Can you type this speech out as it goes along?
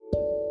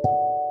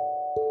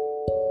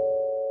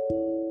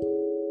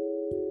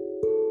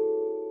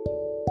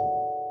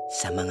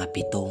sa mga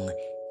pitong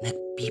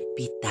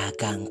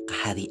nagpipitagang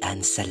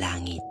kaharian sa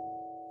langit.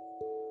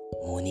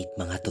 Ngunit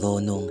mga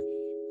tronong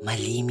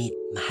malimit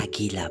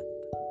mahagilap,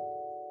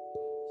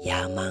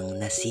 yamang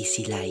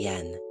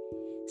nasisilayan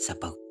sa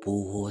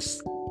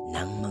pagpuhos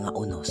ng mga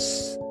unos.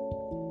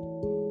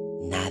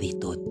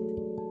 Narito't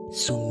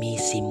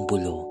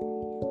sumisimbolo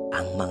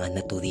ang mga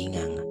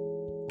naturingang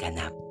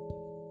ganap.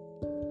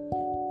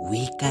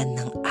 Wikan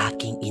ng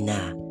aking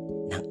ina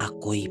nang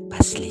ako'y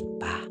paslit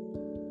pa.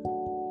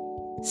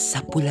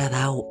 Sa pula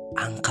raw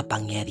ang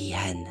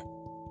kapangyarihan.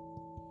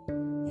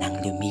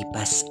 Nang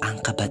lumipas ang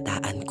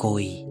kabataan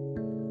ko'y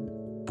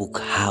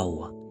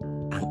bughaw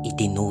ang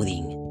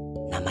itinuring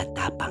na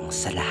matapang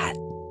sa lahat.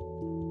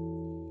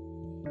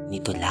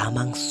 Nito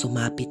lamang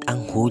sumapit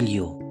ang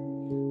Hulyo,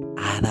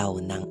 araw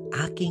ng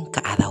aking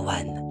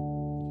kaarawan.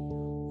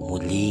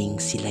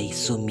 Muling sila'y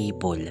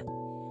sumibol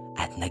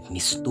at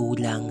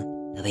nagmistulang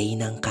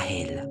reynang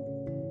kahel.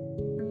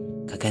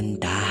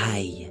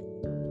 Kagandahay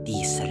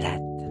di salat.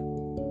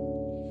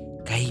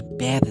 Kay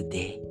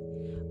berde,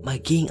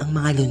 maging ang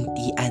mga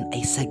luntian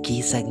ay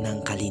sagisag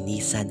ng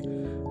kalinisan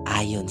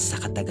ayon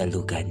sa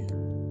Katagalugan.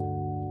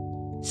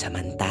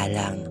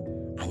 Samantalang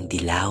ang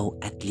dilaw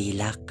at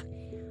lilak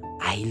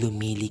ay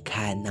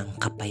lumilikha ng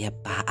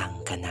kapayapaang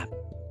ganap.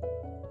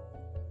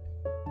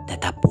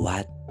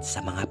 Datapwat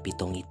sa mga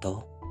pitong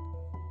ito,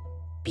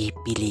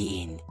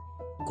 pipiliin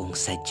kung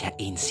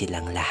sadyain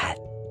silang lahat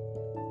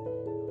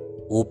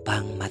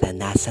upang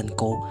maranasan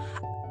ko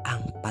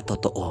ang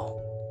patotoo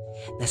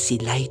na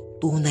sila'y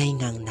tunay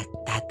ngang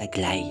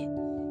nagtataglay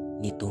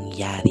nitong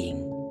yaring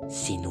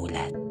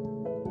sinulat.